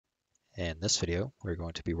In this video, we're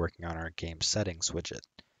going to be working on our game settings widget.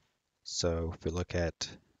 So if we look at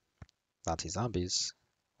Nazi Zombies,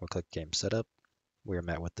 we'll click Game Setup. We are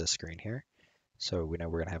met with this screen here. So we know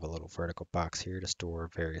we're going to have a little vertical box here to store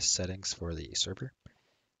various settings for the server,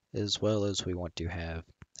 as well as we want to have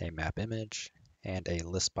a map image and a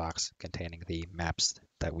list box containing the maps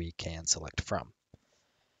that we can select from.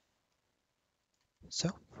 So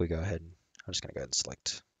if we go ahead and I'm just going to go ahead and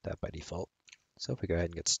select that by default. So if we go ahead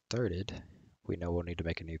and get started, we know we'll need to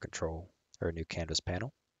make a new control or a new canvas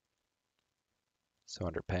panel. So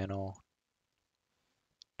under panel,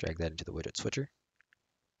 drag that into the widget switcher.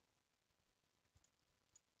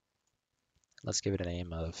 Let's give it a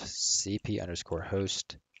name of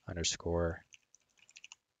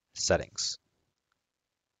cp_host_settings.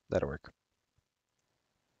 That'll work.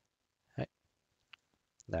 All right.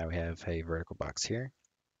 Now we have a vertical box here.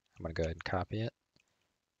 I'm going to go ahead and copy it,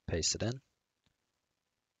 paste it in.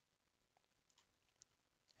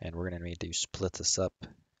 And we're going to need to split this up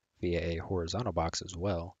via a horizontal box as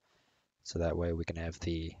well. So that way we can have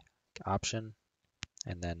the option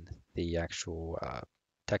and then the actual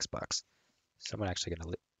text box. So I'm actually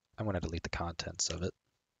going to delete the contents of it.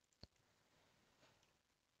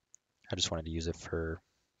 I just wanted to use it for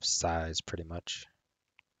size pretty much.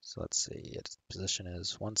 So let's see, its position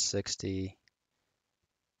is 160,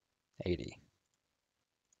 80.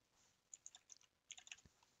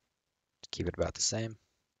 Keep it about the same.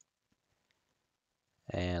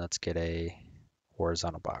 And let's get a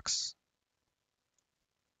horizontal box.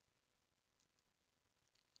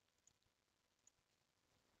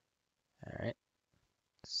 All right,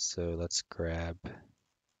 so let's grab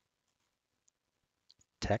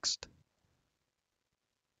text.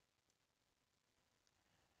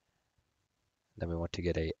 Then we want to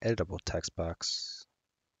get a editable text box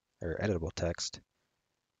or editable text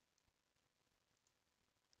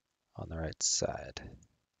on the right side.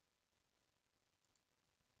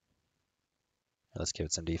 Let's give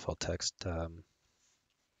it some default text or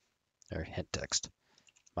hint text.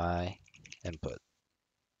 My input.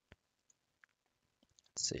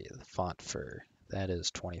 Let's see, the font for that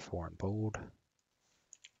is 24 in bold.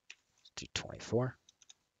 Let's do 24.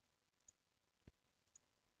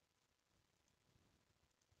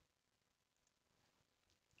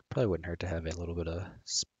 Probably wouldn't hurt to have a little bit of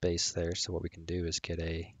space there. So what we can do is get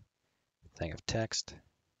a thing of text,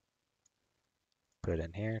 put it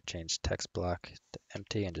in here, change text block to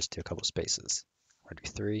empty, and just do a couple spaces. We're gonna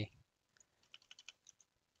do 3.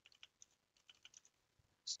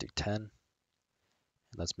 Let's do 10. And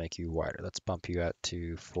let's make you wider. Let's bump you out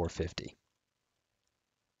to 450.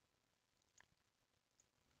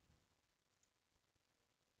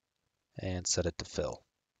 And set it to fill.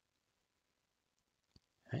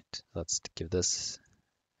 All right, let's give this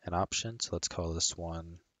an option. So let's call this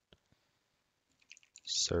one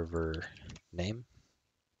server name.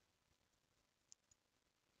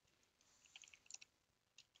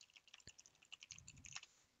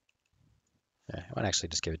 I might actually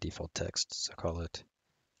just give it default text. So call it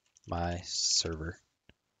my server.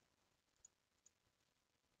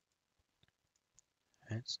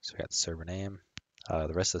 All right, so we got the server name.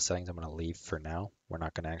 The rest of the settings I'm going to leave for now. We're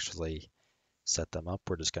not going to actually set them up.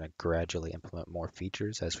 We're just going to gradually implement more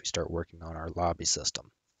features as we start working on our lobby system.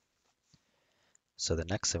 So the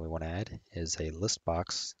next thing we want to add is a list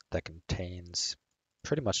box that contains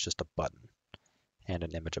pretty much just a button and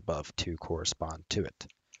an image above to correspond to it.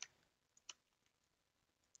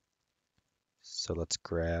 So let's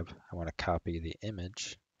I want to copy the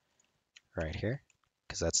image right here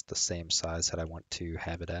because that's the same size that I want to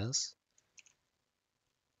have it as.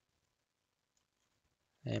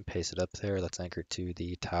 And paste it up there. Let's anchor to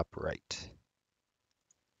the top right.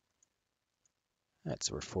 All right,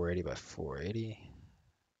 so we're 480 by 480.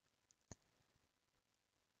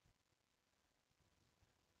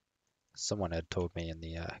 Someone had told me in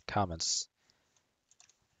the comments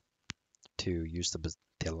to use the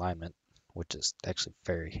alignment, which is actually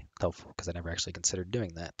very helpful because I never actually considered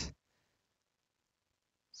doing that.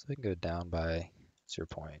 So we can go down by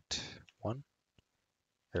 0.1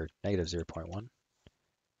 or negative 0.1,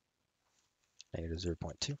 negative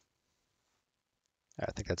 0.2.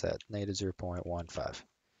 I think that's at negative 0.15.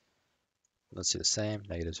 Let's do the same,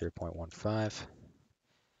 negative 0.15.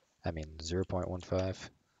 I mean 0.15.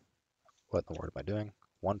 What in the world am I doing?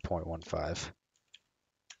 1.15.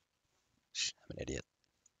 I'm an idiot.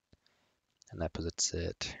 And that puts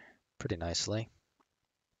it pretty nicely.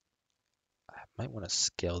 I might want to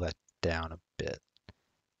scale that down a bit.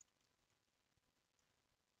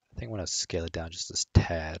 I think I want to scale it down just this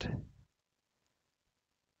tad.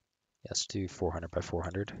 Let's do 400 by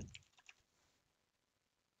 400.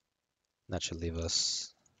 That should leave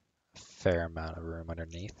us a fair amount of room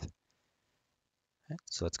underneath. Okay,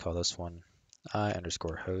 so let's call this one I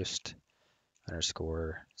underscore host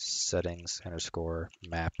underscore settings underscore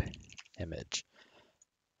map image.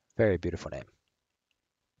 Very beautiful name.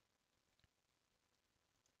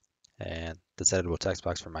 And this editable text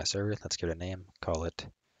box for my server, let's give it a name. Call it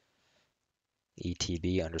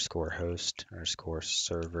etb underscore host underscore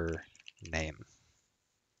server name.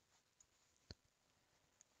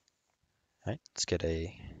 All right, let's get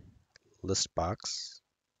a list box,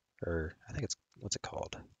 or I think it's, what's it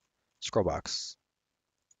called? Scroll box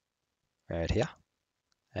right here.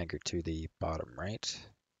 Anchor to the bottom right.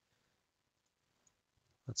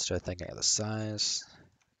 Let's start thinking of the size.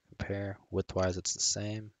 Compare. Width-wise, it's the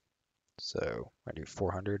same. So I do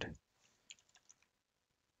 400.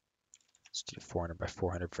 Let's do 400 by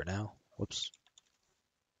 400 for now. Whoops.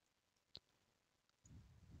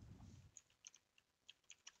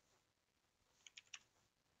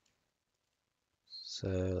 So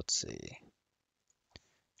let's see.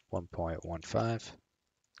 1.15.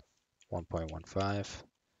 1.15.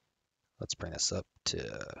 Let's bring this up to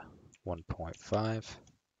 1.5.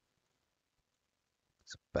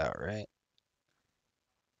 It's about right.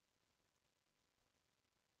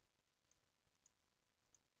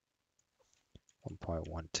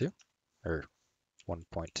 1.12 or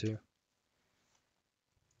 1.2.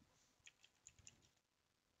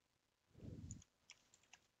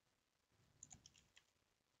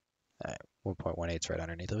 All right, 1.18 is right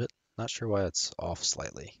underneath of it. Not sure why it's off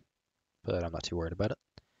slightly, but I'm not too worried about it.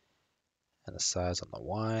 And the size on the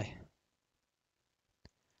Y,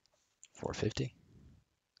 450.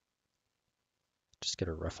 Just get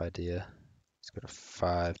a rough idea. Let's go to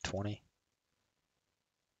 520.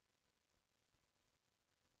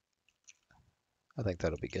 I think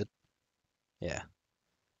that'll be good. Yeah.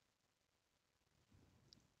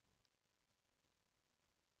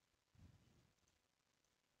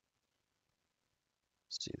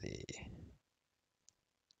 Let's do the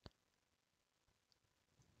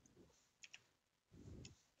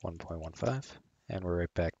 1.15, and we're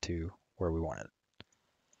right back to where we wanted it.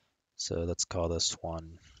 So let's call this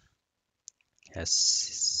one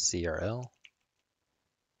SCRL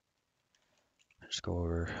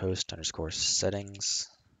underscore host underscore settings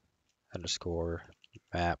underscore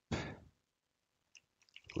map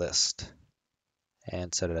list,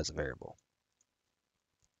 and set it as a variable.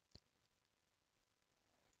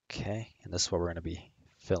 Okay, and this is what we're going to be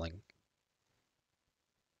filling.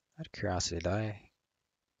 Out of curiosity, do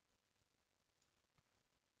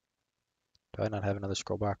I not have another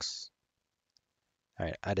scroll box? All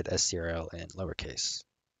right, I did SCRL in lowercase.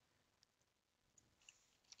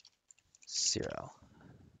 CRL.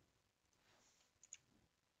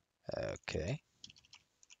 Okay.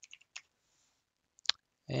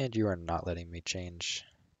 And you are not letting me change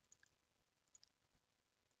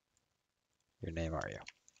your name, are you?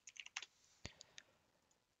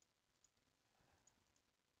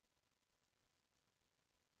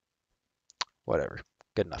 Whatever.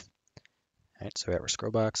 Good enough. All right, so we have our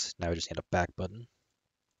scroll box. Now we just need a back button.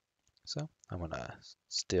 So I'm going to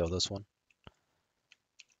steal this one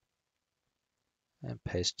and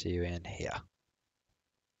paste you in here.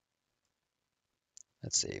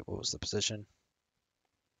 Let's see, what was the position?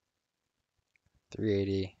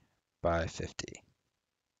 380 by 50.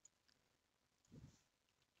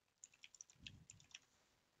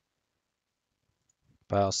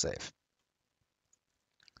 File save.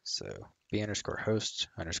 So b underscore host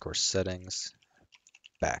underscore settings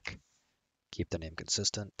back. Keep the name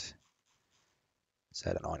consistent.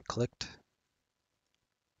 Set it on clicked.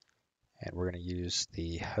 And we're going to use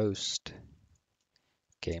the host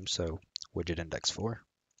game, so widget index 4.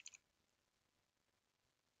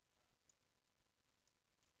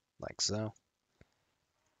 Like so.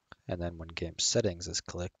 And then when game settings is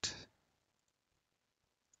clicked,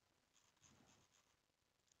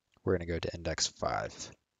 we're going to go to index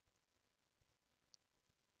 5.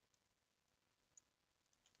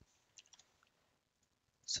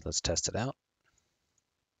 So let's test it out.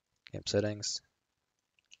 Game settings.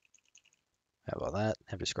 Have all that.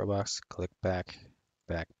 Empty scroll box. Click back,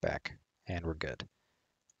 back, back, and we're good.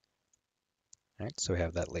 All right, so we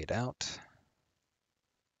have that laid out.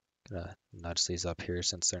 Gonna nudge these up here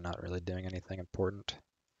since they're not really doing anything important.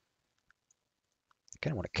 I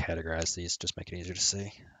kind of want to categorize these, just make it easier to see.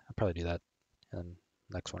 I'll probably do that in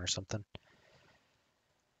the next one or something.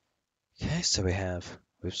 Okay, so we have,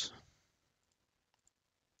 oops,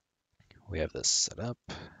 we have this set up.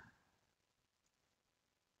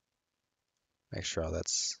 Make sure all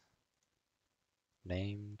that's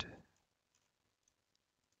named.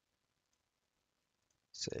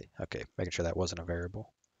 see. Okay, making sure that wasn't a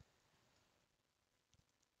variable.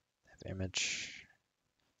 Image.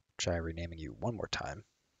 Try renaming you one more time.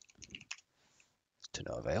 To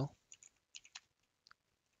no avail.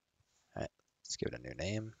 All right, let's give it a new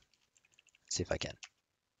name. Let's see if I can.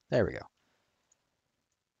 There we go.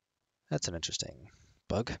 That's an interesting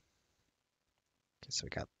bug. Okay, so we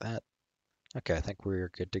got that. Okay, I think we're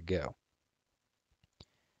good to go.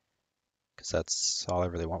 Because that's all I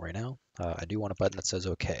really want right now. I do want a button that says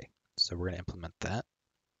OK. So we're going to implement that.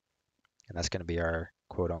 And that's going to be our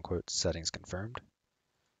quote unquote settings confirmed.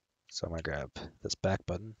 So I'm going to grab this back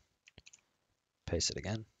button, paste it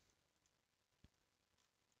again.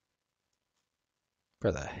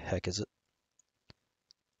 Where the heck is it?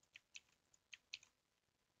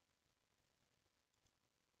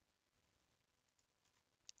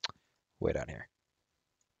 Way down here.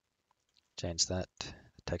 Change that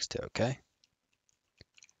text to OK.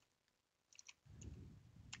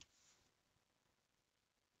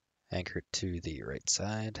 Anchor it to the right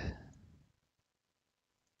side.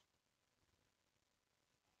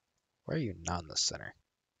 Why are you not in the center?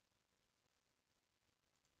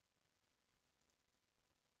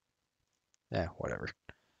 Yeah, whatever.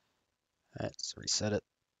 All right, let's reset it.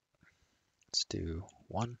 Let's do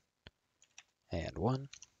 1 and 1. All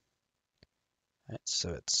right, so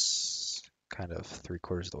it's kind of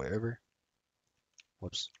 3/4 of the way over.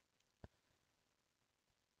 Whoops.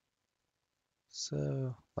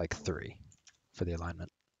 So like 3 for the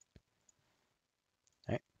alignment.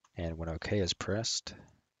 All right, and when OK is pressed,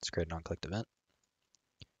 let's create an on-clicked event.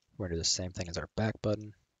 We're gonna do the same thing as our back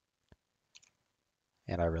button.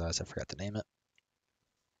 And I realized I forgot to name it.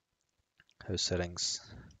 Host settings.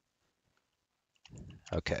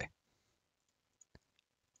 Okay.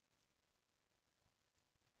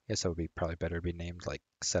 Guess that would be probably better to be named like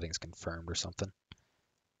settings confirmed or something.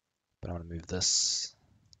 But I'm gonna move this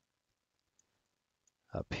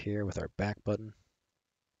up here with our back button.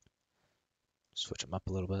 Switch them up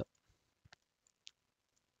a little bit.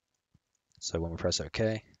 So when we press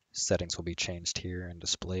OK, settings will be changed here and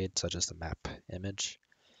displayed, such as the map image.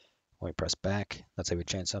 When we press back, let's say we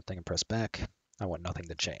change something and press back, I want nothing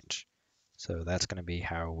to change. So that's going to be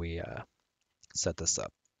how we set this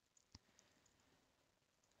up.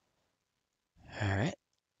 All right,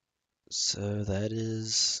 so that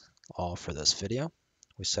is all for this video.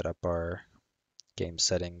 We set up our game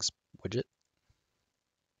settings widget,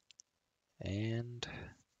 and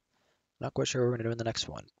not quite sure what we're going to do in the next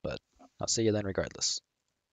one, but I'll see you then regardless.